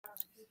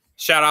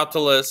Shout out to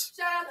Liz.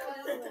 Shout out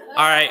to Liz.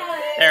 All right,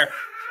 there.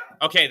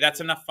 Okay, that's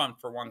enough fun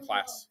for one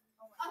class.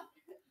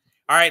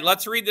 All right,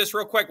 let's read this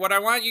real quick. What I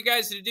want you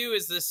guys to do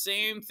is the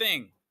same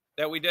thing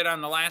that we did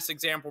on the last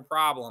example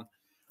problem.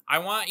 I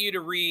want you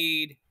to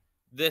read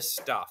this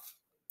stuff,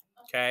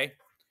 okay?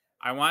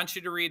 I want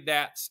you to read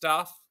that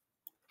stuff.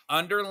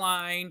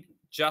 Underline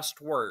just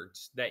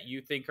words that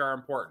you think are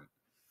important.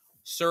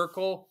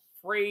 Circle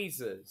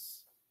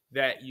phrases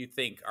that you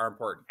think are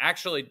important.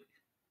 Actually,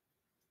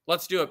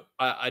 let's do it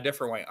a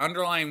different way.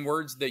 Underline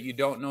words that you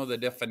don't know the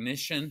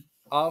definition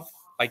of,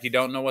 like you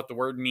don't know what the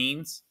word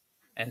means,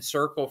 and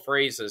circle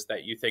phrases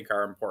that you think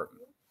are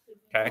important.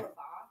 Okay?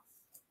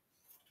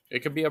 It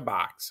could be a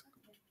box.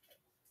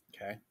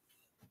 Okay?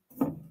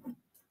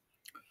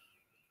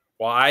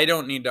 Well, I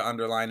don't need to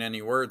underline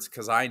any words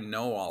because I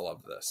know all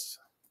of this.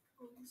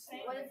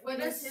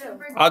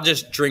 I'll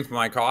just drink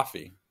my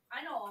coffee.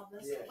 I know all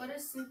this. What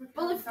is super?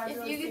 Well,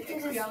 if you get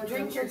to just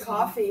drink your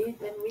coffee,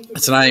 then we can.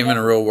 It's not even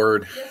a real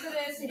word.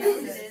 Yes, it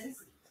is. Yes, it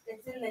is.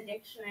 It's in the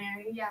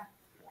dictionary. Yeah.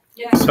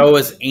 Yeah. So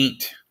is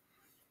ain't.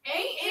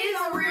 Ain't is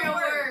a real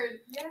word.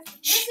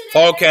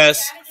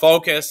 Yes.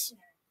 Focus.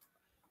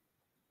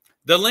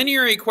 The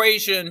linear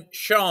equation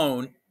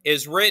shown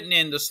is written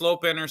in the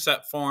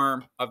slope-intercept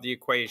form of the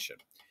equation.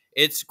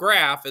 Its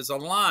graph is a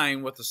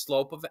line with the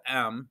slope of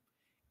m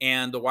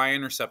and the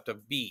y-intercept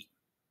of b.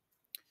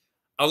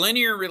 A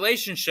linear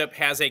relationship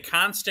has a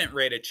constant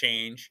rate of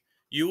change.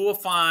 You will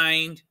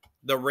find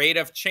the rate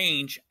of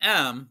change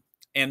m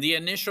and the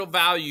initial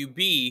value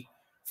b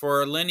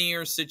for a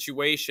linear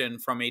situation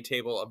from a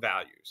table of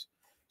values.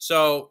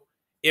 So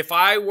if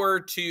I were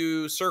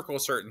to circle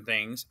certain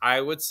things,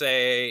 I would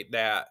say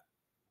that,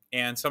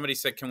 and somebody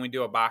said, can we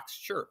do a box?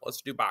 Sure,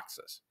 let's do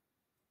boxes.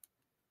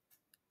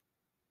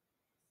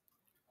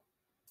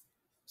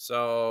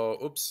 So,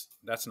 oops,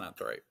 that's not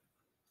the right.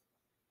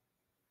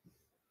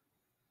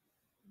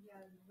 Yeah,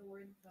 the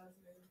word does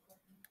very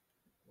important.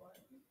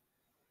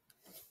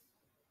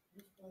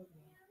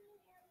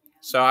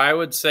 So I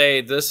would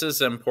say this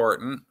is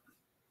important.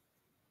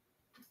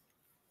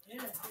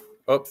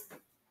 Oh,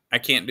 I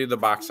can't do the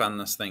box on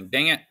this thing.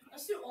 Dang it.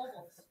 Let's do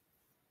ovals.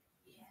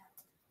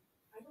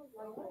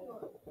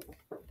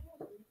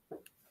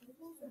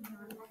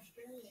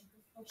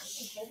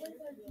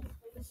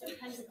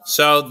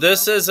 So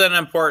this is an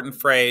important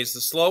phrase,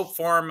 the slope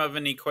form of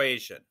an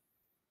equation.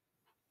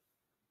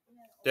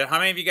 How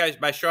many of you guys,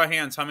 by show of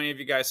hands, how many of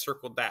you guys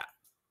circled that?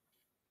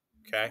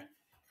 Okay.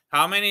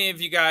 How many of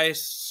you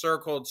guys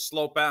circled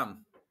slope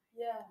m?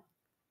 Yeah.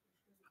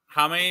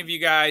 How many of you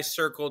guys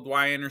circled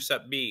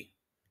y-intercept b?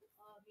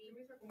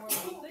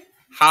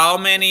 How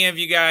many of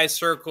you guys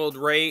circled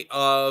rate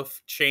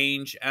of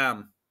change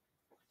m?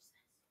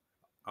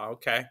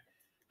 Okay.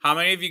 How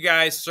many of you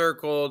guys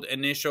circled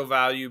initial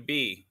value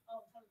b?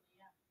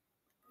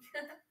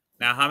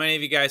 Now, how many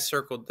of you guys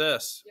circled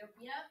this? Yep.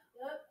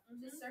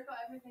 Just circle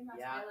everything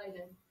that's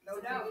highlighted. No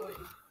doubt.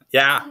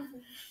 Yeah.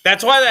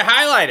 That's why they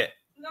highlight it.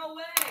 No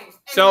way.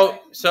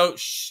 So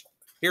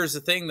here's the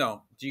thing,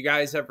 though. Do you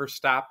guys ever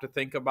stop to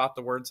think about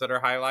the words that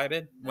are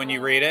highlighted when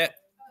you read it?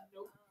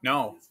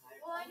 No.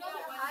 Well, I know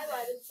they're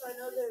highlighted, so I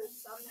know they're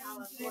somehow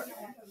important.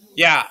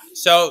 Yeah.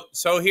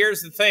 So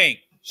here's the thing.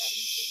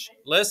 Shh.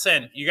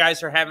 Listen, you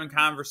guys are having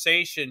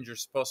conversations. You're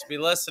supposed to be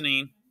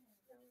listening.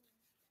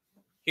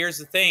 Here's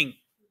the thing.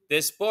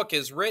 This book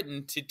is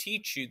written to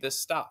teach you this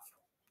stuff.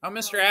 Now,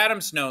 Mr.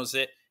 Adams knows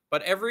it,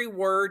 but every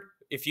word,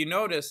 if you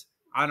notice,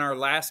 on our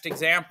last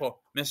example,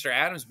 Mr.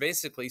 Adams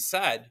basically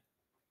said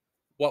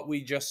what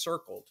we just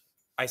circled.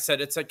 I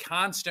said it's a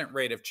constant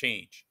rate of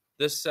change.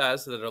 This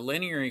says that a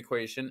linear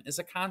equation is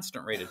a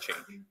constant rate of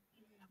change.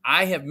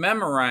 I have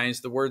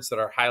memorized the words that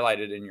are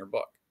highlighted in your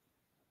book.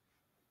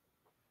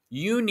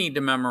 You need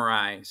to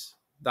memorize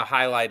the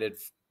highlighted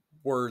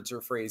words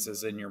or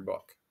phrases in your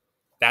book.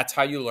 That's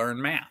how you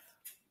learn math.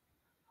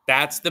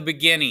 That's the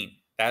beginning.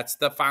 That's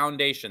the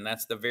foundation.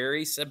 That's the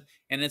very simple,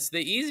 and it's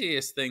the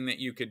easiest thing that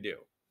you could do.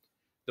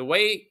 The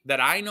way that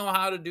I know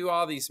how to do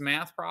all these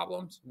math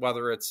problems,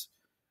 whether it's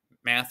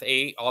math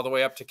 8 all the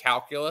way up to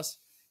calculus,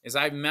 is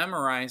I've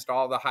memorized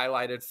all the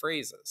highlighted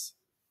phrases.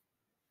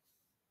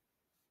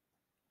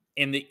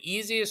 And the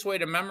easiest way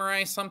to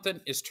memorize something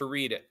is to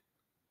read it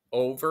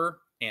over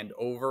and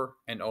over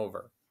and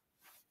over.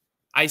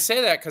 I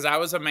say that because I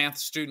was a math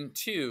student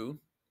too.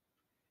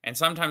 And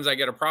sometimes I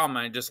get a problem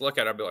and I just look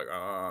at it, I'll be like,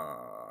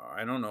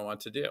 I don't know what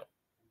to do.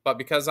 But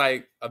because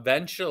I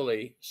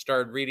eventually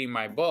started reading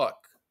my book,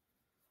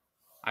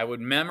 I would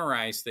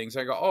memorize things.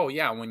 I go, oh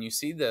yeah, when you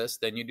see this,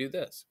 then you do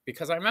this.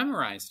 Because I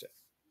memorized it.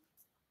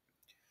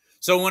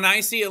 So when I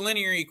see a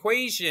linear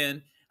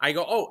equation, I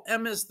go, oh,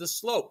 m is the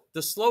slope.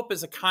 The slope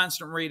is a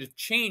constant rate of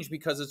change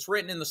because it's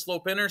written in the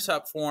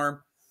slope-intercept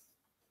form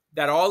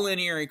that all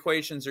linear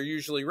equations are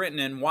usually written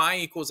in. Y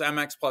equals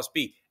mx plus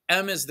b.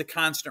 M is the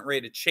constant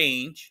rate of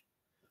change,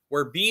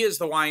 where b is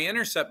the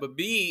y-intercept, but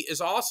b is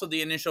also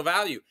the initial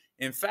value.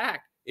 In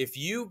fact, if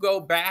you go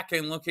back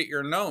and look at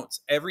your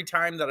notes, every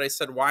time that I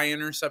said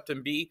y-intercept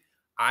and b,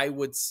 I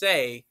would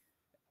say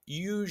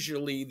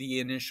usually the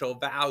initial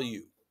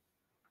value.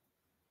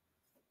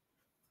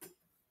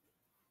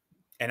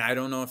 And I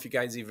don't know if you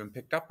guys even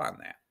picked up on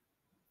that.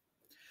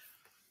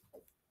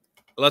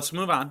 Let's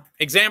move on.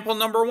 Example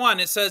number 1,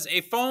 it says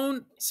a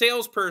phone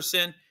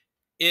salesperson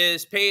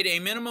is paid a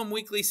minimum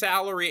weekly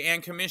salary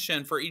and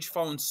commission for each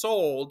phone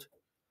sold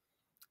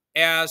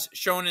as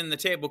shown in the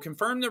table.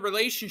 Confirm the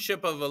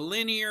relationship of a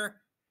linear,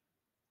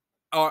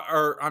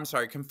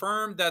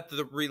 confirm that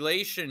the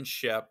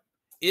relationship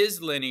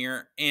is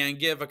linear and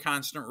give a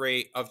constant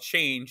rate of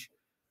change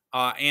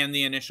and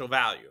the initial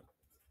value.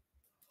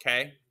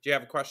 Okay, do you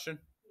have a question?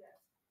 Yes.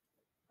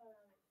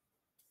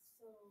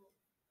 So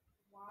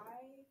y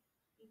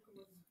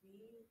equals b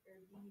or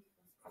b equals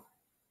y?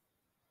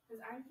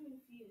 Because I'm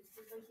confused.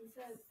 Because like he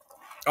says.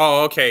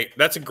 Oh, okay.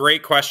 That's a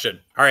great question.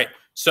 All right.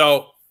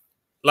 So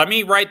let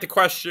me write the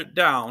question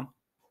down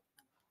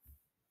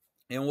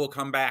and we'll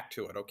come back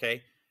to it.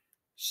 Okay.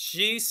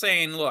 She's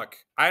saying, look,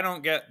 I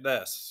don't get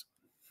this.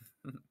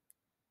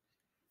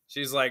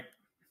 She's like,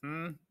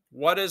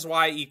 what does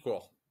y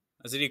equal?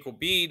 Does it equal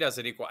b? Does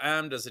it equal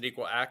m? Does it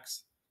equal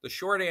x? The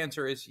short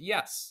answer is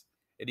yes.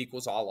 It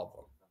equals all of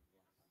them.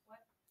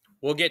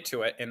 We'll get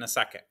to it in a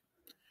second.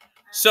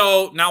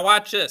 So now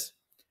watch this.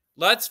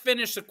 Let's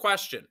finish the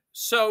question.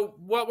 So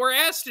what we're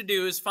asked to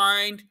do is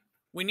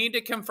we need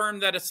to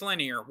confirm that it's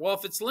linear. Well,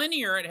 if it's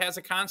linear, it has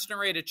a constant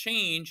rate of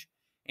change,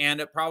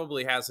 and it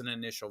probably has an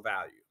initial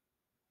value.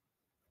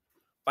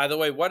 By the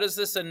way, what is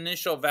this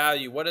initial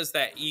value? What does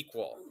that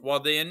equal? Well,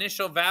 the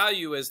initial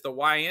value is the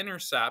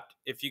y-intercept.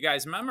 If you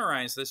guys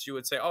memorize this, you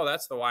would say, oh,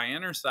 that's the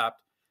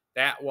y-intercept.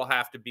 That will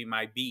have to be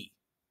my b.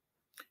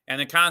 And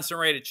the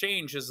constant rate of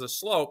change is the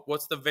slope.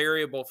 What's the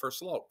variable for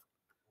slope?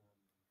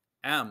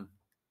 M.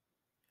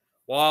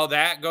 Well,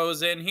 that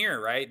goes in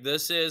here, right?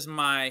 This is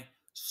my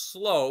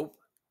slope.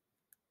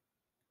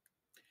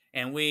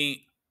 And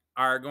we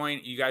are going,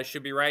 you guys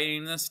should be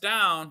writing this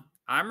down.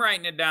 I'm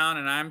writing it down,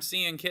 and I'm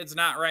seeing kids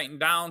not writing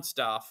down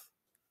stuff.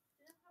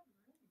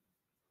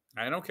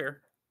 I don't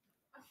care.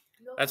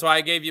 That's why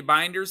I gave you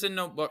binders and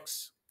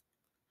notebooks.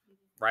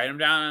 Write them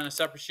down on a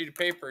separate sheet of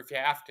paper if you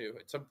have to.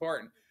 It's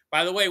important.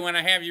 By the way, when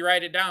I have you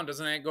write it down,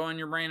 doesn't that go in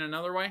your brain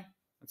another way?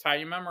 That's how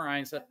you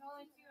memorize it.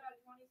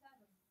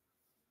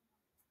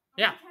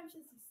 Yeah.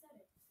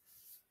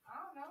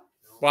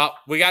 Well,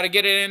 we got to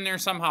get it in there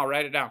somehow.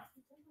 Write it down.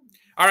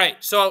 All right.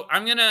 So I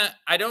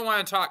don't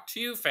want to talk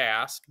too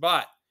fast,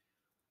 but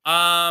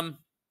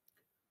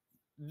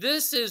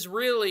this is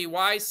really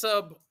y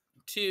sub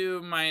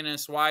 2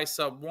 minus y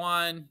sub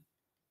 1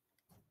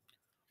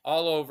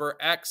 all over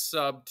x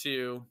sub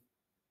 2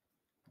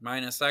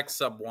 minus x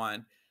sub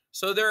 1.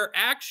 So they're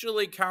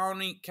actually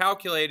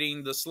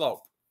calculating the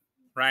slope,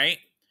 right?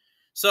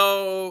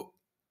 So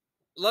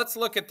let's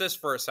look at this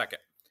for a second.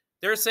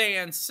 They're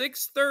saying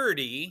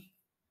 630,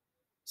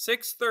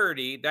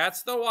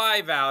 that's the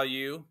y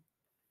value,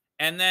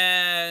 and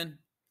then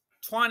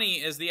 20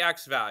 is the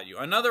x value.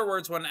 In other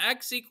words, when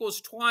x equals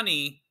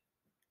 20,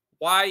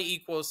 y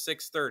equals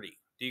 630.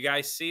 Do you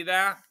guys see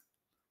that?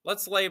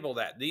 Let's label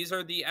that. These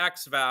are the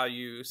x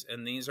values,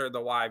 and these are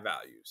the y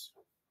values.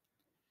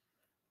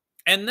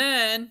 And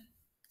then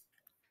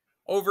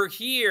over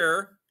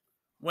here,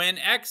 when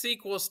x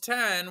equals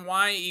 10,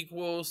 y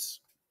equals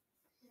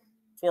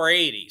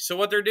 480. So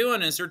what they're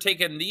doing is they're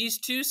taking these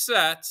two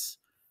sets,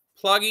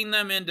 plugging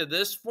them into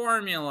this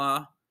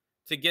formula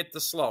to get the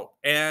slope.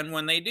 And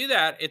when they do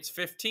that, it's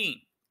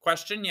 15.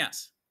 Question,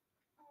 yes?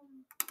 Why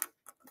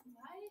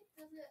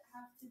does it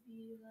have to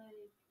be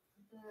like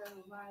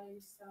the y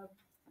sub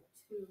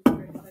 2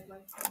 first? Like, why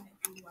can't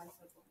it be y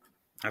sub 1?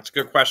 That's a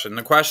good question.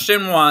 The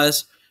question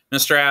was,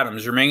 Mr.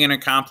 Adams, you're making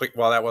it complicated.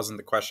 Well, that wasn't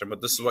the question, but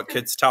this is what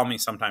kids tell me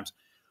sometimes.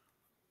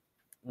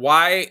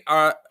 Why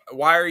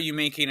are you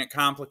making it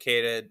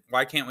complicated?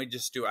 Why can't we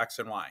just do x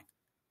and y?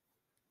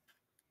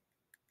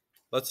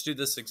 Let's do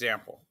this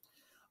example.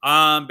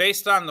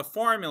 Based on the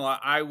formula,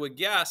 I would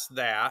guess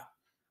that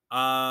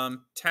 10,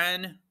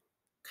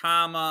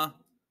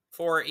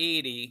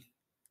 480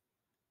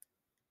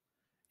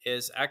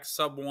 is x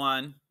sub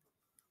 1,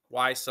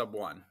 y sub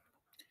 1.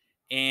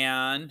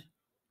 And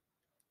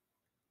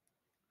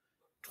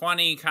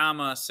 20,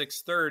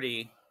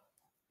 630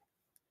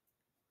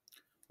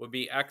 would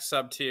be x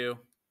sub 2,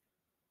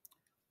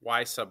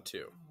 y sub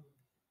 2,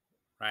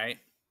 right?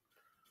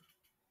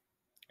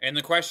 And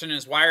the question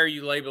is, why are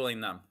you labeling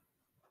them?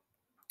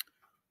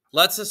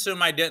 Let's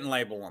assume I didn't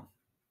label them.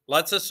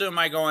 Let's assume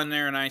I go in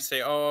there and I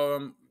say,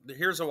 oh,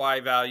 here's a y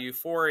value,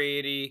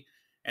 480,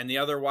 and the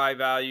other y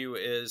value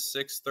is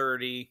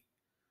 630.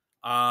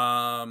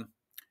 And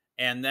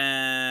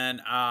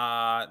then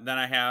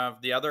I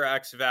have the other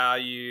x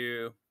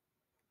value,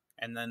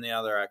 and then the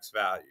other x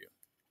value.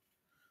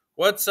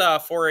 What's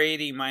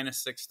 480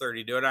 minus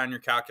 630? Do it on your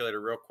calculator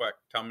real quick.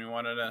 Tell me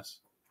what it is.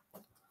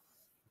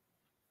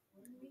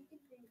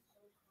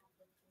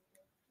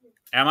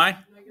 Am I?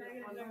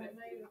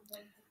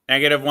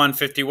 Negative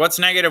 150. What's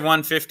negative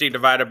 150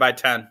 divided by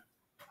 10?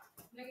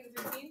 Negative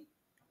 15?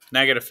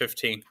 Negative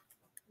 15.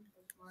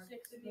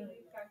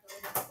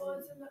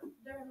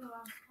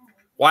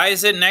 Why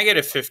is it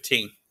negative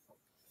 15?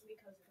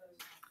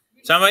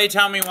 Somebody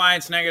tell me why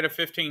it's negative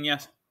 15.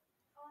 Yes.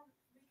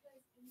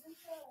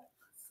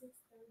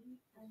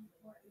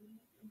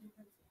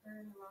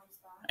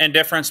 in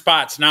different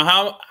spots.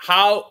 Now,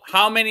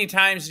 how many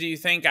times do you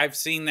think I've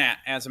seen that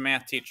as a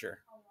math teacher?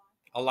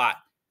 A lot.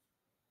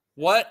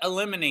 What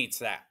eliminates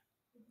that?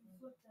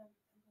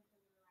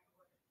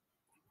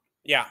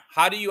 Yeah.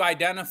 How do you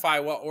identify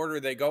what order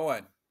they go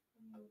in?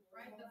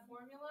 Write the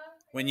formula.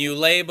 When you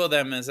label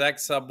them as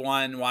x sub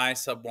 1, y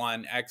sub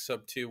 1, x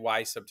sub 2,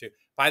 y sub 2.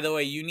 By the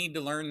way, you need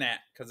to learn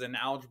that because in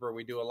algebra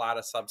we do a lot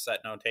of subset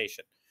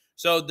notation.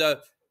 So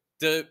the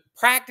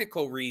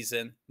practical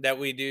reason that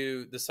we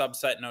do the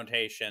subset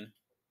notation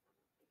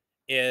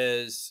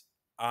is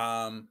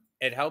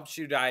it helps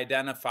you to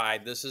identify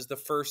this is the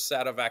first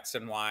set of x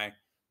and y,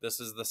 this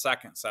is the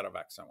second set of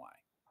x and y.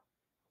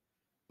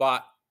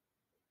 But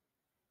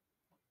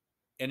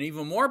an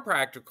even more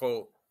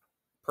practical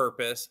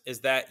purpose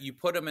is that you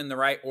put them in the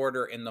right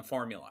order in the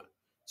formula.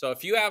 So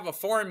if you have a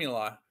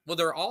formula, well,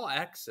 they're all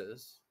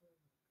x's,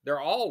 they're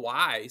all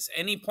y's.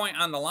 Any point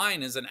on the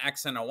line is an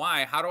x and a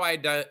y. How do I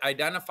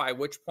identify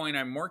which point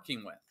I'm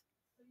working with?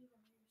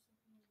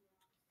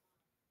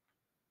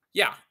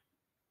 Yeah.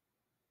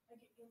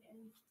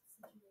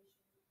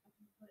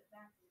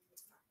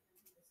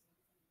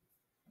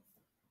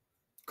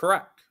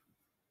 Correct.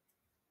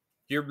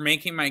 You're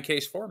making my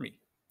case for me,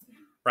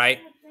 right?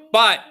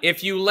 But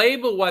if you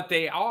label what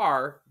they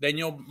are, then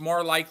you'll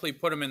more likely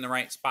put them in the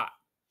right spot.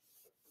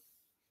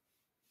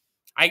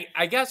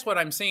 I guess what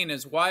I'm saying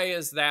is, why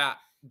is that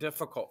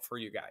difficult for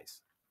you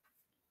guys?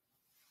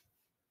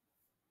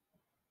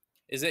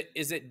 Is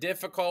it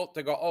difficult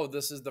to go, oh,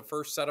 this is the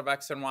first set of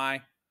x and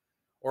y?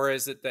 Or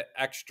is it the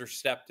extra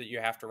step that you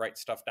have to write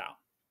stuff down?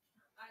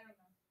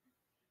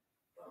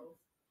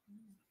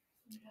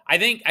 I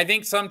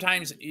think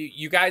sometimes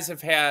you guys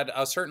have had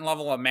a certain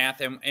level of math,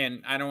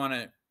 and I don't want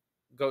to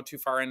go too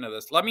far into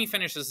this. Let me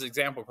finish this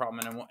example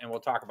problem, and we'll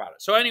talk about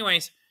it. So,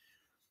 anyways,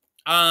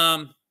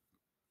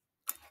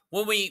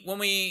 when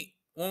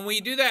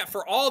we do that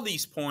for all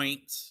these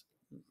points,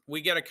 we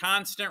get a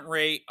constant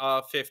rate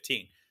of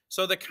 15.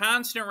 So the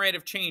constant rate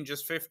of change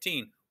is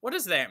 15. What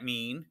does that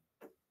mean?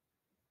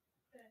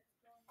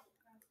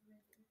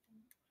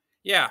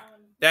 Yeah,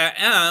 that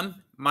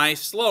m, my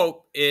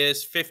slope,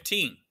 is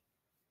 15.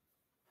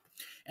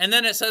 And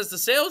then it says the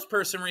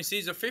salesperson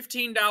receives a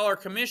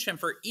 $15 commission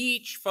for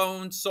each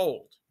phone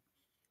sold.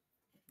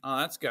 Oh,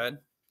 that's good.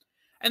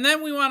 And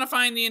then we want to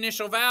find the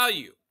initial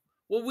value.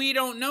 Well, we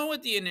don't know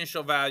what the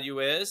initial value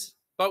is,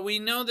 but we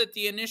know that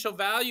the initial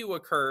value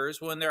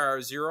occurs when there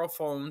are 0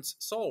 phones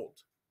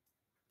sold.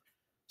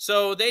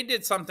 So they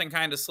did something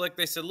kind of slick.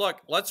 They said,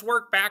 look, let's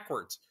work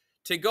backwards.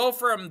 To go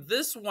from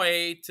this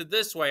way to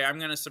this way, I'm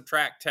going to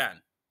subtract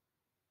 10.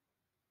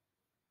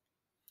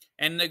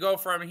 And to go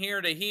from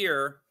here to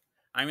here,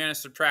 I'm going to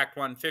subtract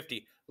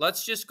 150.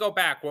 Let's just go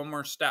back one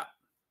more step.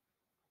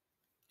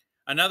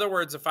 In other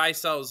words, if I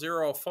sell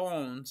 0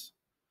 phones,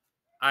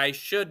 I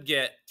should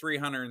get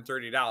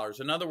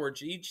 $330. In other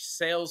words, each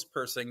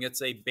salesperson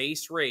gets a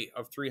base rate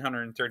of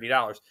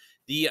 $330.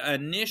 The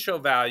initial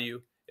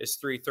value is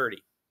 $330.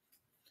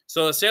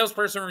 So a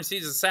salesperson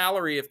receives a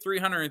salary of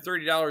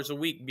 $330 a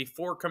week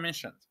before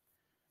commissions.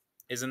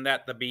 Isn't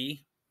that the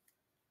B?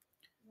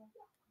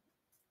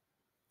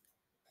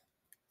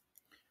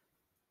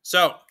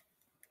 So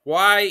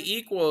y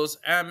equals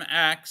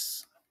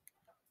mx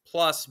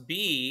plus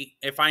b.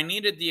 If I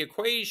needed the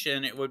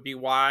equation, it would be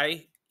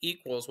y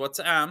equals, what's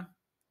m?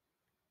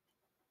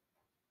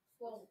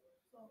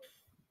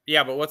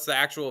 Yeah, but what's the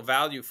actual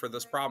value for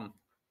this problem?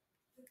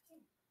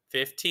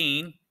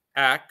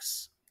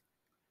 15x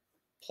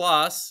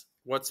plus,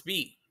 what's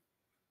b?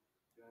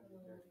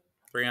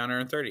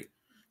 330.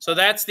 So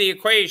that's the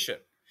equation.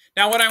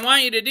 Now what I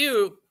want you to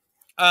do,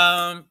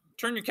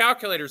 turn your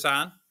calculators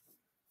on.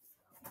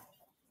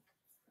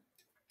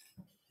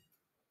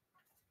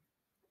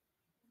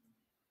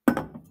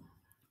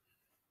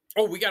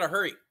 Oh, we got to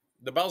hurry.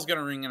 The bell's going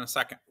to ring in a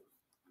second.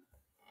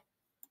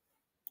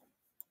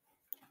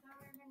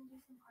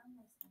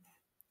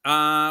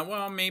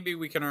 Well, maybe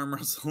we can arm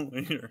wrestle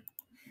later.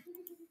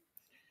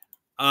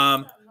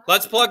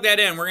 Let's plug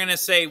that in. We're going to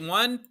say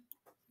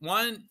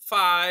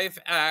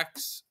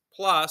 5x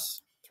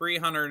plus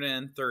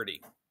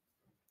 330.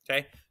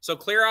 Okay, so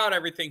clear out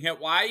everything. Hit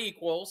y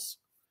equals.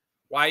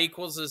 Y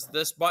equals is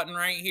this button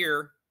right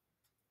here.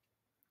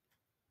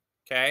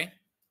 Okay.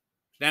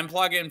 Then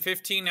plug in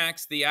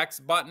 15x. The x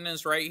button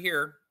is right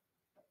here.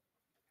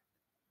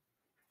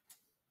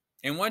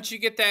 And once you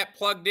get that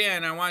plugged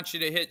in, I want you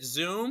to hit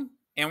zoom.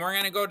 And we're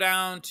going to go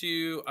down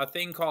to a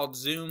thing called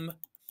zoom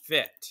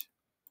fit.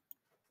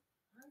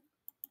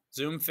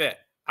 Zoom fit.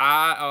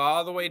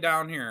 All the way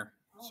down here.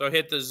 So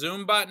hit the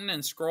zoom button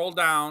and scroll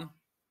down.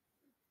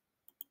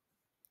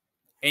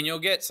 And you'll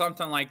get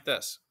something like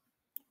this.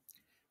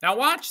 Now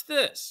watch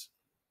this.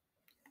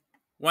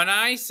 When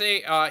I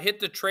say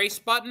hit the trace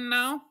button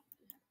now,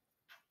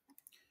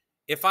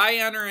 if I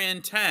enter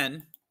in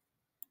 10,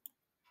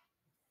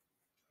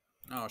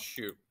 oh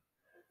shoot.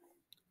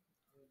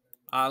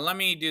 Let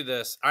me do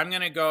this. I'm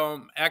going to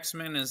go,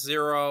 X-min is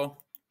 0.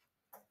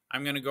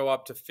 I'm going to go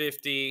up to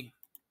 50.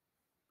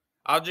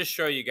 I'll just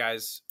show you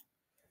guys.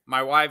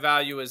 My Y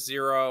value is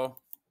 0.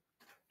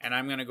 and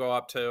I'm going to go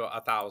up to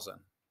 1,000.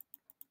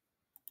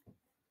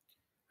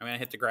 I'm going to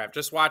hit the graph.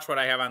 Just watch what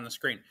I have on the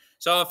screen.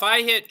 So if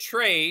I hit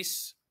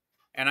trace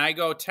and I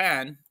go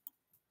 10,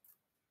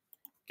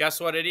 guess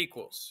what it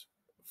equals?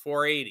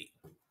 480.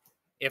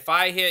 If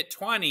I hit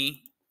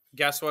 20,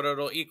 guess what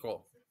it'll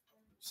equal?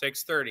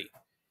 630.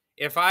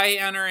 If I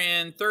enter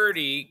in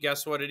 30,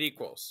 guess what it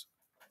equals?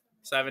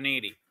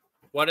 780.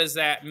 What does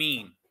that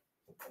mean?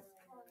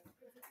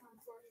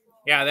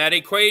 Yeah, that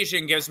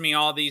equation gives me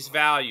all these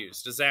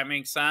values. Does that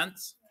make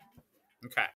sense? Okay.